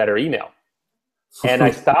to write a better email?" And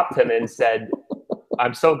I stopped him and said,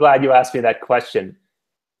 I'm so glad you asked me that question.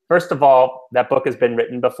 First of all, that book has been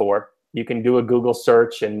written before. You can do a Google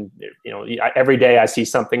search, and every day I see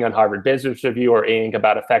something on Harvard Business Review or Inc.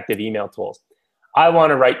 about effective email tools. I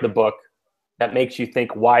want to write the book that makes you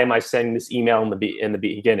think, why am I sending this email in the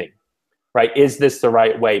beginning, right? Is this the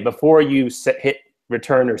right way? Before you hit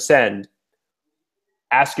return or send,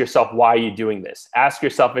 ask yourself, why are you doing this? Ask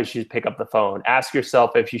yourself if you should pick up the phone. Ask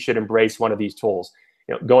yourself if you should embrace one of these tools.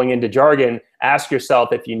 Going into jargon, ask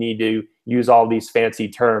yourself if you need to use all these fancy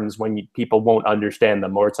terms when people won't understand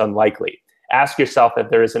them, or it's unlikely. Ask yourself if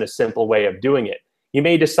there isn't a simple way of doing it. You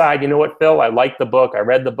may decide, you know what, Phil, I like the book, I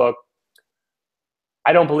read the book.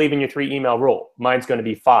 I don't believe in your 3 email rule. Mine's going to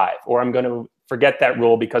be 5, or I'm going to forget that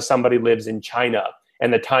rule because somebody lives in China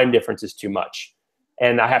and the time difference is too much.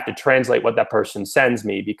 And I have to translate what that person sends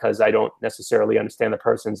me because I don't necessarily understand the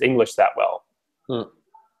person's English that well.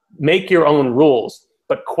 Make your own rules,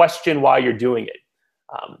 but question why you're doing it.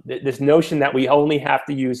 This notion that we only have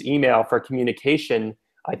to use email for communication,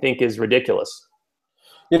 I think, is ridiculous.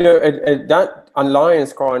 That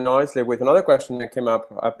aligns quite nicely with another question that came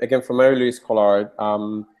up, again, from Mary Louise Collard,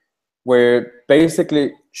 where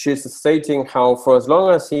basically she's stating how for as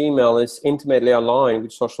long as email is intimately aligned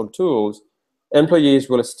with social tools, employees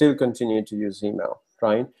will still continue to use email,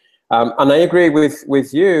 right? And I agree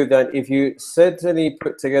with you that if you certainly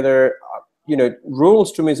put together,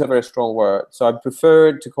 rules to me is a very strong word. So I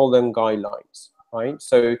prefer to call them guidelines, right?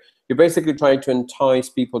 So you're basically trying to entice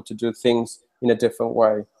people to do things in a different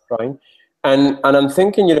way, right? And I'm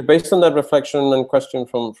thinking, based on that reflection and question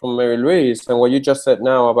from Mary Louise and what you just said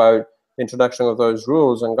now about the introduction of those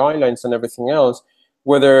rules and guidelines and everything else,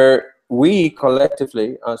 whether we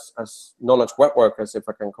collectively, as knowledge web workers, if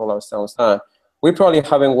I can call ourselves that, we probably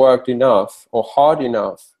haven't worked enough or hard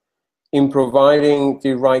enough in providing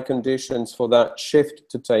the right conditions for that shift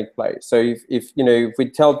to take place. So if we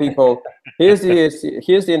tell people, here's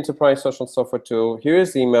the enterprise social software tool,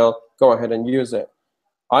 here's email, go ahead and use it.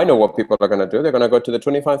 I know what people are going to do. They're going to go to the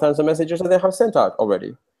 25,000 messages that they have sent out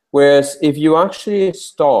already. Whereas if you actually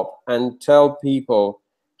stop and tell people,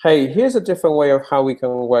 hey, here's a different way of how we can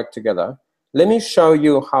work together. Let me show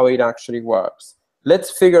you how it actually works.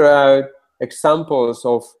 Let's figure out examples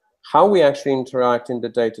of how we actually interact in the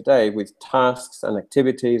day-to-day with tasks and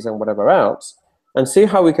activities and whatever else, and see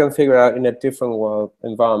how we can figure out in a different world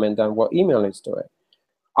environment than what email is doing.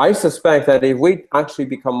 I suspect that if we actually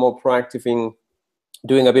become more proactive in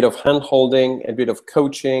doing a bit of hand-holding, a bit of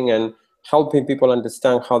coaching, and helping people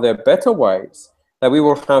understand how there are better ways, that we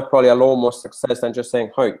will have probably a lot more success than just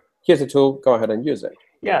saying, hey, here's a tool, go ahead and use it.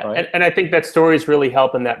 Yeah, right? and I think that stories really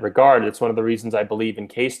help in that regard. It's one of the reasons I believe in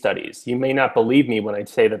case studies. You may not believe me when I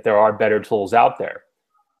say that there are better tools out there,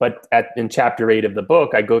 but in chapter 8 of the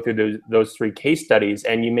book, I go through those 3 case studies,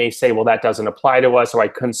 and you may say, well, that doesn't apply to us, or I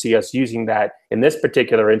couldn't see us using that in this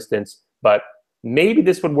particular instance, but maybe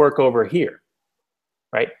this would work over here,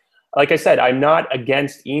 right? Like I said, I'm not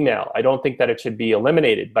against email. I don't think that it should be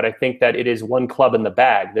eliminated, but I think that it is one club in the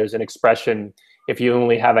bag. There's an expression, if you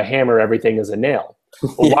only have a hammer, everything is a nail.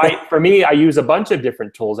 Well, why? For me, I use a bunch of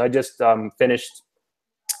different tools. I just finished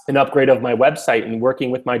an upgrade of my website, and working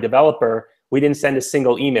with my developer, we didn't send a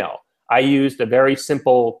single email. I used a very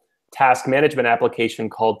simple task management application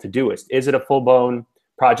called Todoist. Is it a full-blown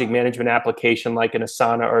project management application like an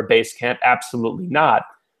Asana or a Basecamp? Absolutely not.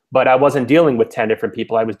 But I wasn't dealing with 10 different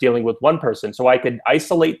people. I was dealing with one person. So I could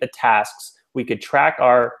isolate the tasks. We could track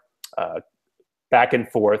our back and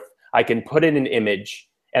forth. I can put in an image,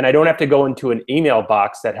 and I don't have to go into an email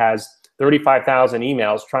box that has 35,000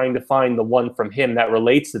 emails trying to find the one from him that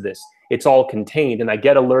relates to this. It's all contained, and I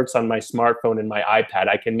get alerts on my smartphone and my iPad.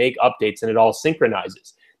 I can make updates, and it all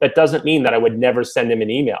synchronizes. That doesn't mean that I would never send him an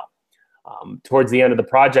email. Towards the end of the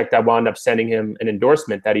project, I wound up sending him an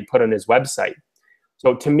endorsement that he put on his website.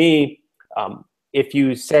 So to me, if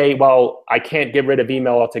you say, well, I can't get rid of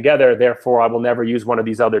email altogether, therefore I will never use one of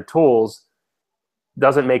these other tools,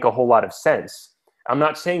 doesn't make a whole lot of sense. I'm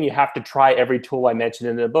not saying you have to try every tool I mentioned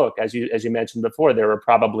in the book. As you mentioned before, there are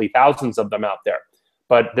probably thousands of them out there.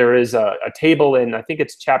 But there is a table in, I think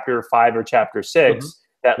it's chapter 5 or chapter 6,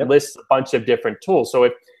 that lists a bunch of different tools. So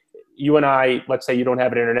if you and I, let's say you don't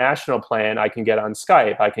have an international plan, I can get on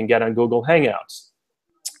Skype, I can get on Google Hangouts.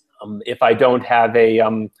 If I don't have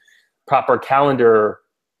a proper calendar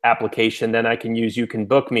application, then I can use You Can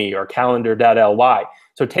Book Me or calendar.ly.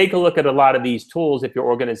 So take a look at a lot of these tools if your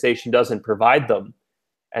organization doesn't provide them,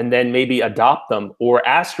 and then maybe adopt them, or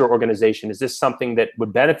ask your organization, is this something that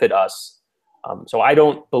would benefit us? So I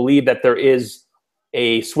don't believe that there is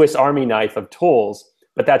a Swiss Army knife of tools,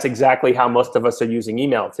 but that's exactly how most of us are using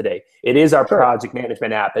email today. It is our project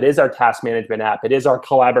management app. It is our task management app. It is our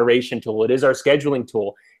collaboration tool. It is our scheduling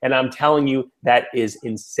tool. And I'm telling you, that is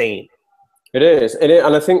insane. It is. And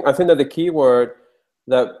I think that the key word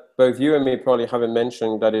that both you and me probably haven't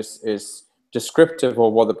mentioned that is descriptive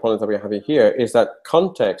of what the problem that we're having here is that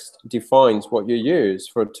context defines what you use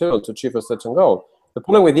for a tool to achieve a certain goal. The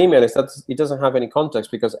problem with email is that it doesn't have any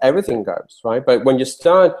context because everything goes, right? But when you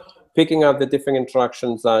start picking up the different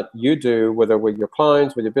interactions that you do, whether with your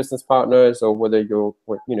clients, with your business partners, or whether you're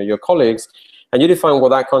with, your colleagues, and you define what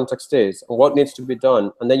that context is and what needs to be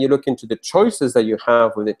done, and then you look into the choices that you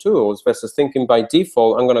have with the tools versus thinking by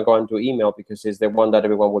default, I'm going to go and do email because it's the one that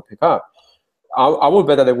everyone would pick up. I will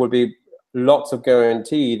bet that there will be lots of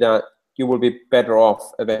guarantee that you will be better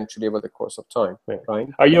off eventually over the course of time, right?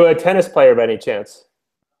 Are you a tennis player by any chance?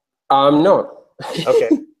 I'm not. Okay.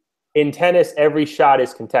 In tennis, every shot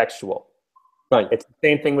is contextual. Right. It's the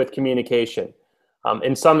same thing with communication.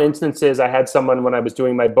 In some instances, I had someone when I was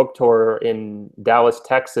doing my book tour in Dallas,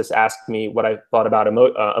 Texas, ask me what I thought about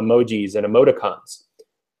emojis and emoticons.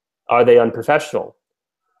 Are they unprofessional?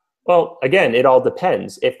 Well, again, it all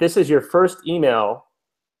depends. If this is your first email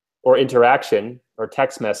or interaction or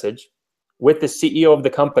text message with the CEO of the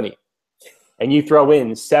company, and you throw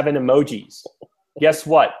in 7 emojis, guess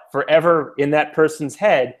what? Forever in that person's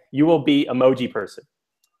head, you will be emoji person.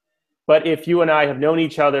 But if you and I have known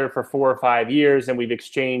each other for 4 or 5 years and we've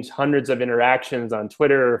exchanged hundreds of interactions on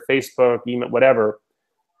Twitter, Facebook, email, whatever,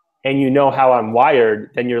 and you know how I'm wired,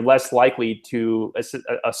 then you're less likely to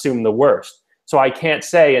assume the worst. So I can't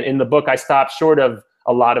say, and in the book, I stopped short of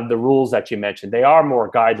a lot of the rules that you mentioned. They are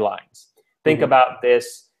more guidelines. Think about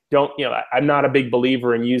this. I'm not a big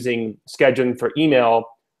believer in using scheduling for email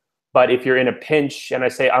But if you're in a pinch and I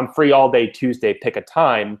say, I'm free all day Tuesday, pick a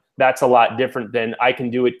time, that's a lot different than I can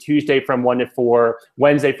do it Tuesday from 1 to 4,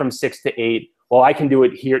 Wednesday from 6 to 8. Well, I can do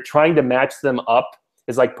it here. Trying to match them up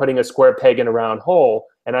is like putting a square peg in a round hole.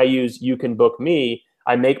 And I use You Can Book Me.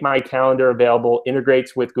 I make my calendar available,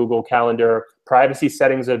 integrates with Google Calendar. Privacy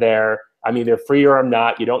settings are there. I'm either free or I'm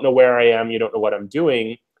not. You don't know where I am. You don't know what I'm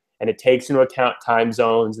doing. And it takes into account time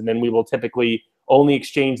zones. And then we will typically only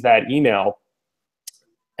exchange that email.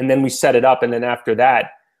 And then we set it up. And then after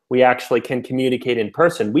that, we actually can communicate in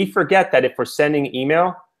person. We forget that if we're sending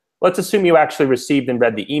email, let's assume you actually received and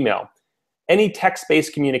read the email. Any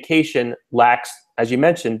text-based communication lacks, as you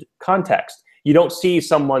mentioned, context. You don't see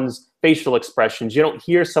someone's facial expressions. You don't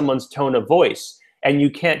hear someone's tone of voice. And you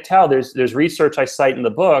can't tell. There's research I cite in the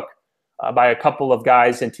book by a couple of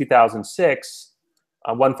guys in 2006,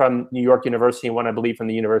 one from New York University and one, I believe, from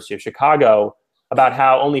the University of Chicago, about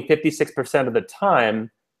how only 56% of the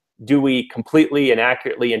time do we completely and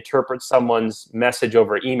accurately interpret someone's message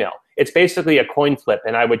over email. It's basically a coin flip.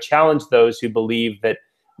 And I would challenge those who believe that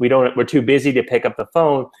we're too busy to pick up the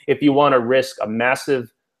phone. If you want to risk a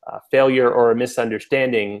massive failure or a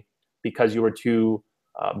misunderstanding because you were too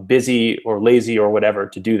busy or lazy or whatever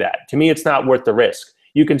to do that, to me, it's not worth the risk.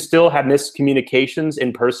 You can still have miscommunications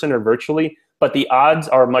in person or virtually, but the odds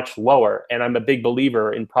are much lower. And I'm a big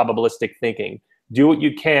believer in probabilistic thinking. Do what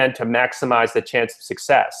you can to maximize the chance of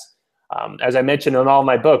success. As I mentioned in all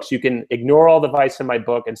my books, you can ignore all the advice in my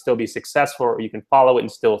book and still be successful, or you can follow it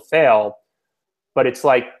and still fail. But it's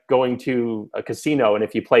like going to a casino, and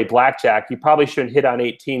if you play blackjack, you probably shouldn't hit on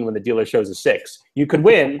 18 when the dealer shows a 6. You could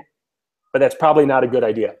win, but that's probably not a good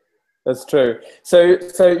idea. That's true. So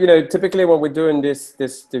typically when we're doing this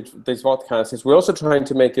podcast is we're also trying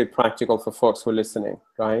to make it practical for folks who are listening,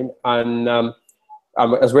 right? And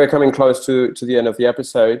as we're coming close to the end of the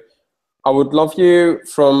episode, I would love you,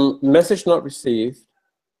 from message not received,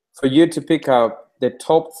 for you to pick up the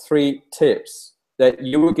top 3 tips that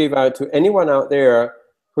you would give out to anyone out there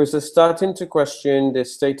who is starting to question the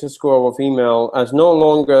status quo of email as no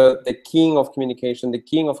longer the king of communication, the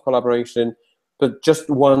king of collaboration, but just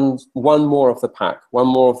one more of the pack, one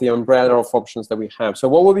more of the umbrella of options that we have. So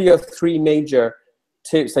what would be your 3 major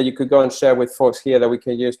tips that you could go and share with folks here that we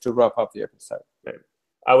can use to wrap up the episode?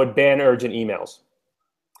 I would ban urgent emails.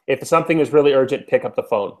 If something is really urgent, pick up the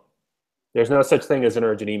phone. There's no such thing as an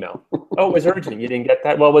urgent email. Oh, it was urgent. You didn't get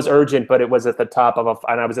that? Well, it was urgent, but it was at the top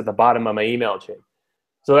and I was at the bottom of my email chain.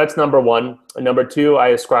 So that's number 1. And number 2, I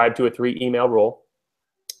ascribe to a 3 email rule.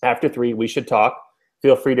 After 3, we should talk.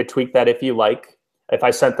 Feel free to tweak that if you like. If I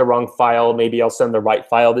sent the wrong file, maybe I'll send the right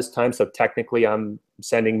file this time. So technically, I'm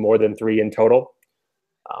sending more than 3 in total.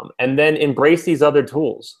 And then embrace these other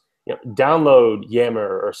tools. Download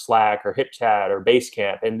Yammer or Slack or HipChat or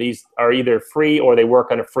Basecamp, and these are either free or they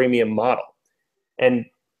work on a freemium model. And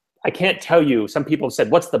I can't tell you, some people have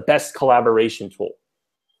said, what's the best collaboration tool?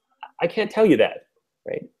 I can't tell you that,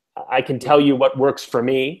 right? I can tell you what works for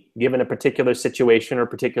me, given a particular situation or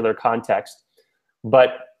particular context,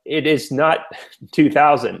 but it is not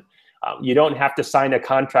 2000. You don't have to sign a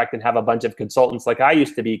contract and have a bunch of consultants like I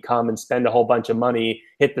used to come and spend a whole bunch of money,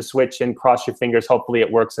 hit the switch and cross your fingers. Hopefully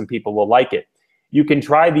it works and people will like it. You can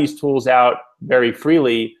try these tools out very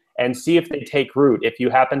freely and see if they take root. If you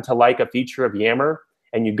happen to like a feature of Yammer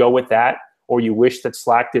and you go with that, or you wish that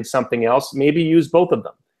Slack did something else, maybe use both of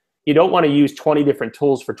them. You don't want to use 20 different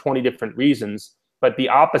tools for 20 different reasons, but the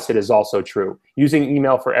opposite is also true. Using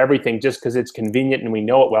email for everything just because it's convenient and we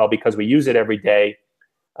know it well because we use it every day,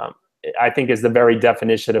 I think is the very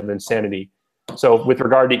definition of insanity. So with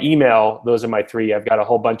regard to email, those are my 3. I've got a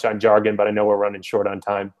whole bunch on jargon, but I know we're running short on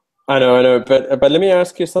time. I know. But let me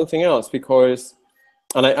ask you something else, because,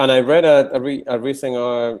 and I read a recent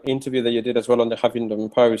interview that you did as well on the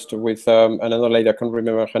Huffington Post with another lady, I can't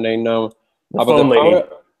remember her name now, about the power,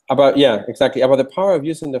 about the power of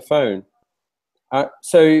using the phone.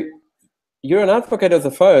 So you're an advocate of the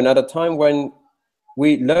phone at a time when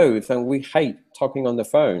we loathe and we hate talking on the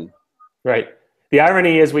phone. Right. The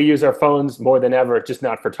irony is we use our phones more than ever, just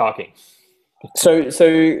not for talking. So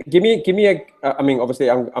give me a. I mean, obviously,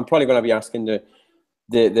 I'm probably going to be asking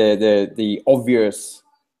the obvious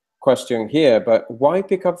question here, but why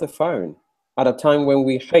pick up the phone at a time when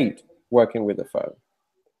we hate working with the phone?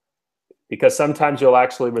 Because sometimes you'll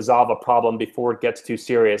actually resolve a problem before it gets too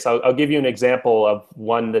serious. I'll give you an example of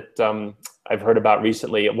one that I've heard about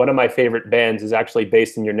recently. One of my favorite bands is actually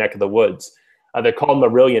based in your neck of the woods. They're called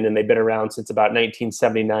Marillion, and they've been around since about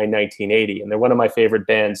 1979, 1980. And they're one of my favorite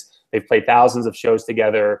bands. They've played thousands of shows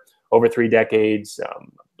together over 3 decades,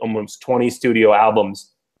 almost 20 studio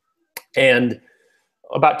albums. And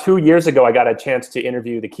about 2 years ago, I got a chance to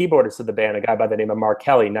interview the keyboardist of the band, a guy by the name of Mark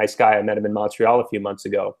Kelly. Nice guy. I met him in Montreal a few months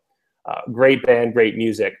ago. Great band, great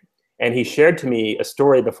music. And he shared to me a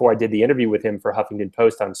story before I did the interview with him for Huffington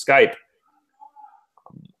Post on Skype.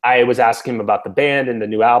 I was asking him about the band and the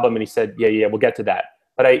new album, and he said, yeah, we'll get to that.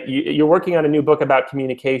 But you're working on a new book about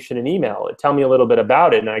communication and email. Tell me a little bit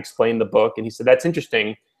about it. And I explained the book, and he said, that's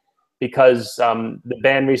interesting because the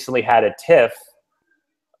band recently had a tiff,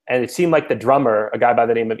 and it seemed like the drummer, a guy by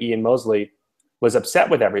the name of Ian Mosley, was upset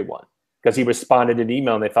with everyone because he responded to an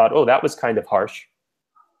email, and they thought, oh, that was kind of harsh.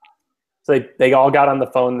 So they all got on the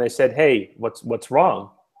phone, and they said, hey, what's wrong?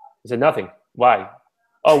 He said, nothing. Why?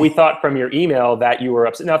 Oh, we thought from your email that you were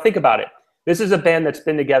upset. Now, think about it. This is a band that's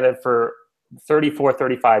been together for 34,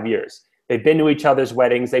 35 years. They've been to each other's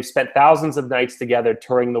weddings. They've spent thousands of nights together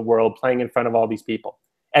touring the world, playing in front of all these people.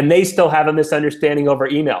 And they still have a misunderstanding over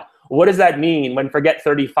email. What does that mean when, forget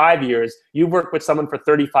 35 years, you work with someone for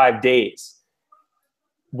 35 days?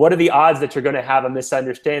 What are the odds that you're going to have a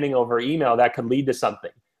misunderstanding over email that could lead to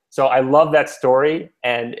something? So I love that story,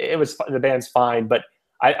 and the band's fine, but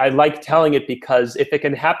I like telling it because if it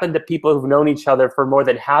can happen to people who've known each other for more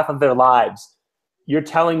than half of their lives, you're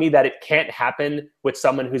telling me that it can't happen with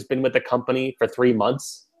someone who's been with the company for 3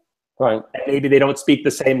 months? Right. And maybe they don't speak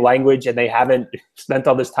the same language and they haven't spent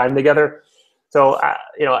all this time together. So,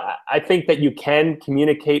 I think that you can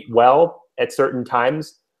communicate well at certain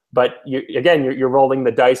times, but you're rolling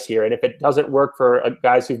the dice here. And if it doesn't work for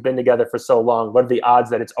guys who've been together for so long, what are the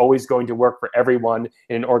odds that it's always going to work for everyone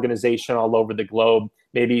in an organization all over the globe?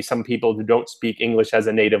 Maybe some people who don't speak English as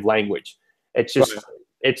a native language. It's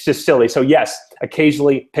just silly. So yes,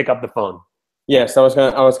 occasionally pick up the phone. Yes, I was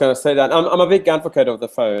going to say that. I'm a big advocate of the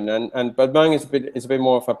phone, but mine is a bit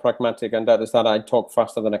more of a pragmatic, and that is that I talk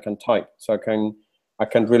faster than I can type, so I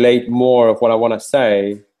can relate more of what I want to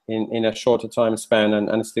say in a shorter time span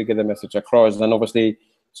and still get the message across. And obviously,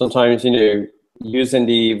 sometimes using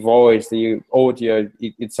the voice, the audio,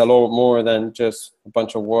 it's a lot more than just a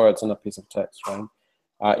bunch of words on a piece of text,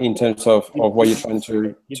 right? In terms of what you're trying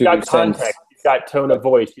to you've got sense. context, you've got tone of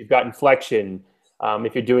voice, you've got inflection.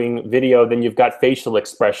 If you're doing video, then you've got facial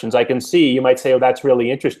expressions. I can see, you might say, oh, that's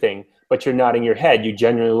really interesting, but you're nodding your head. You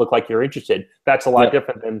genuinely look like you're interested. That's a lot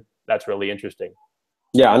different than that's really interesting.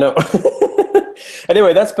 Yeah, I know.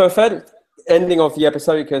 Anyway, that's perfect. Ending of the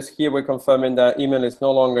episode, because here we're confirming that email is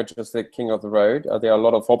no longer just the king of the road. There are a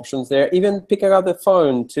lot of options there. Even picking up the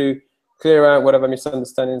phone to clear out whatever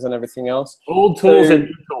misunderstandings and everything else. Old tools and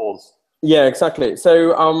new tools. Yeah, exactly.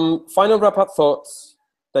 So final wrap-up thoughts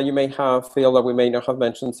that you may have, Phil, that we may not have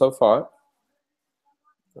mentioned so far.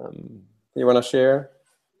 You want to share?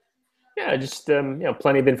 Yeah, just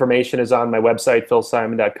plenty of information is on my website,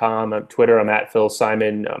 philsimon.com. On Twitter, I'm at Phil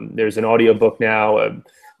Simon. There's an audiobook now.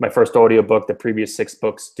 My first audiobook, the previous 6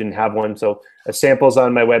 books didn't have one. So a sample's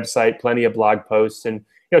on my website, plenty of blog posts, and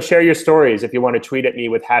share your stories. If you want to tweet at me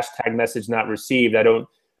with hashtag message not received,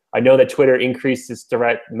 I know that Twitter increased its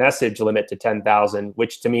direct message limit to 10,000,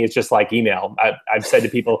 which to me is just like email. I've said to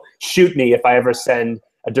people, shoot me if I ever send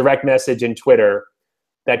a direct message in Twitter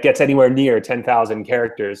that gets anywhere near 10,000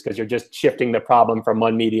 characters, because you're just shifting the problem from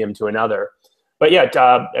one medium to another. But yeah,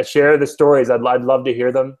 share the stories. I'd love to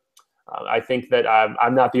hear them. I think that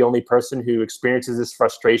I'm not the only person who experiences this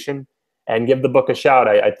frustration, and give the book a shout.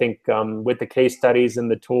 I think with the case studies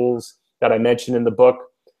and the tools that I mentioned in the book,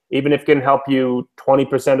 even if it can help you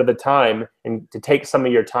 20% of the time and to take some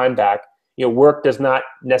of your time back, work does not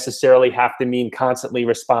necessarily have to mean constantly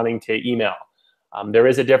responding to email. There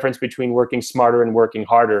is a difference between working smarter and working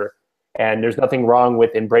harder, and there's nothing wrong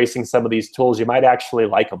with embracing some of these tools. You might actually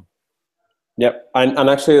like them. Yep, and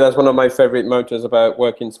actually that's one of my favorite mottos about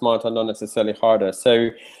working smarter, not necessarily harder. So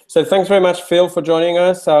thanks very much, Phil, for joining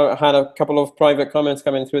us. I had a couple of private comments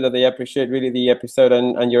coming through that they appreciate really the episode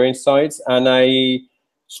and your insights, and I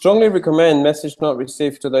strongly recommend Message Not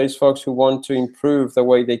Received to those folks who want to improve the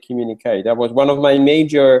way they communicate. That was one of my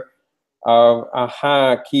major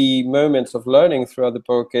key moments of learning throughout the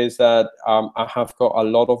book, is that I have got a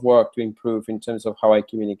lot of work to improve in terms of how I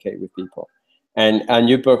communicate with people. And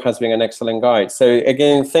your book has been an excellent guide. So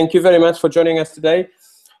again, thank you very much for joining us today.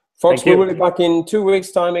 Folks, we will be back in 2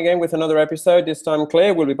 weeks' time again with another episode. This time,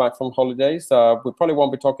 Claire will be back from holidays. We probably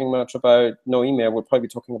won't be talking much about no email. We'll probably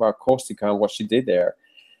be talking about Corsica and what she did there.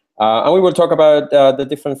 And we will talk about the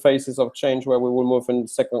different phases of change, where we will move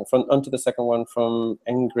onto the second one from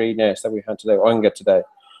angriness that we had today, or anger today.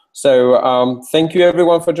 So thank you,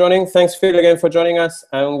 everyone, for joining. Thanks, Phil, again for joining us.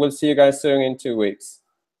 And we'll see you guys soon in 2 weeks.